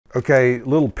Okay,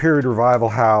 little period revival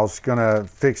house, gonna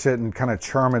fix it and kind of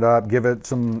charm it up, give it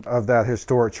some of that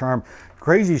historic charm.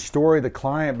 Crazy story, the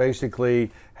client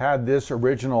basically had this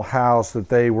original house that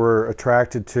they were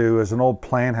attracted to as an old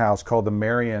plan house called the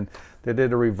Marion. They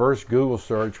did a reverse Google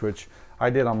search, which I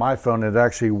did on my phone, it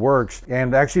actually works,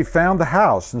 and actually found the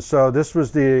house. And so this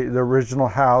was the original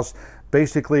house.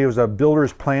 Basically, it was a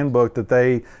builder's plan book that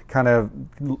they kind of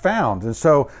found. And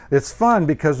so it's fun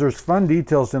because there's fun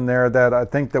details in there that I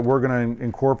think that we're going to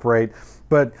incorporate.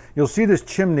 But you'll see this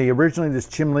chimney. Originally, this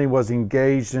chimney was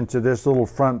engaged into this little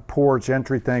front porch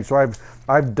entry thing. So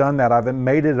I've done that. I've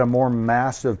made it a more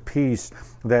massive piece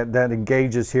that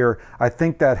engages here. I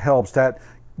think that helps. That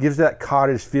gives that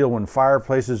cottage feel when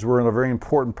fireplaces were in a very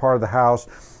important part of the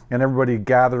house and everybody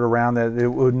gathered around, that it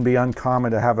wouldn't be uncommon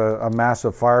to have a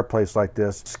massive fireplace like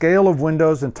this. Scale of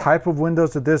windows and type of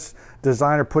windows that this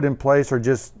designer put in place are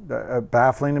just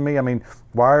baffling to me. I mean,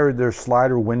 why are there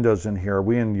slider windows in here? Are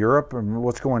we in Europe? Or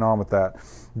what's going on with that?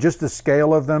 Just the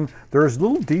scale of them. There's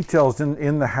little details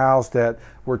in the house that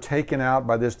were taken out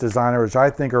by this designer, which I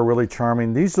think are really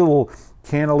charming. These little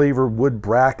cantilever wood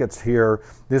brackets here,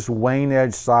 this wane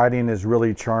edge siding is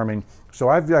really charming. So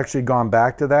I've actually gone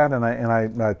back to that, and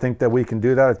I think that we can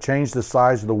do that. I've changed the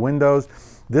size of the windows.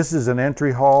 This is an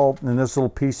entry hall in this little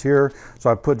piece here, so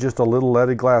I put just a little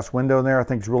leaded glass window in there. I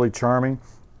think it's really charming.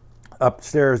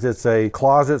 Upstairs it's a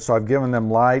closet, so I've given them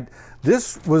light.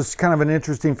 This was kind of an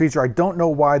interesting feature. I don't know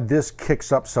why this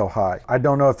kicks up so high. I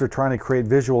don't know if they're trying to create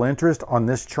visual interest on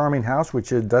this charming house,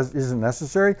 which isn't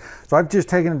necessary. So I've just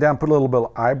taken it down, put a little bit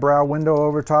of eyebrow window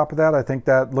over top of that. I think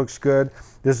that looks good.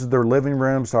 This is their living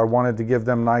room, so I wanted to give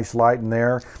them nice light in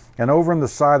there. And over on the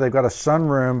side, they've got a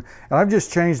sunroom, and I've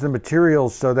just changed the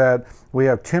materials so that we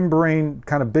have timbering,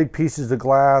 kind of big pieces of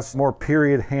glass, more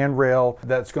period handrail.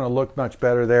 That's going to look much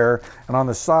better there. And on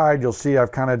the side, you'll see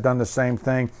I've kind of done the same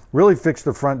thing. Really fixed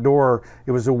the front door.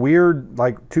 It was a weird,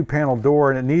 like, two-panel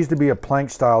door, and it needs to be a plank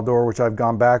style door, which I've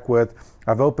gone back with.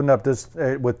 I've opened up this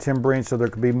with timbering so there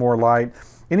could be more light.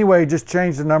 Anyway, just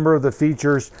changed the number of the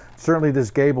features. Certainly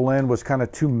this gable end was kind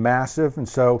of too massive, and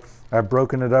so I've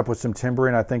broken it up with some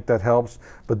timbering. I think that helps.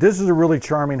 But this is a really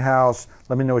charming house.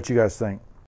 Let me know what you guys think.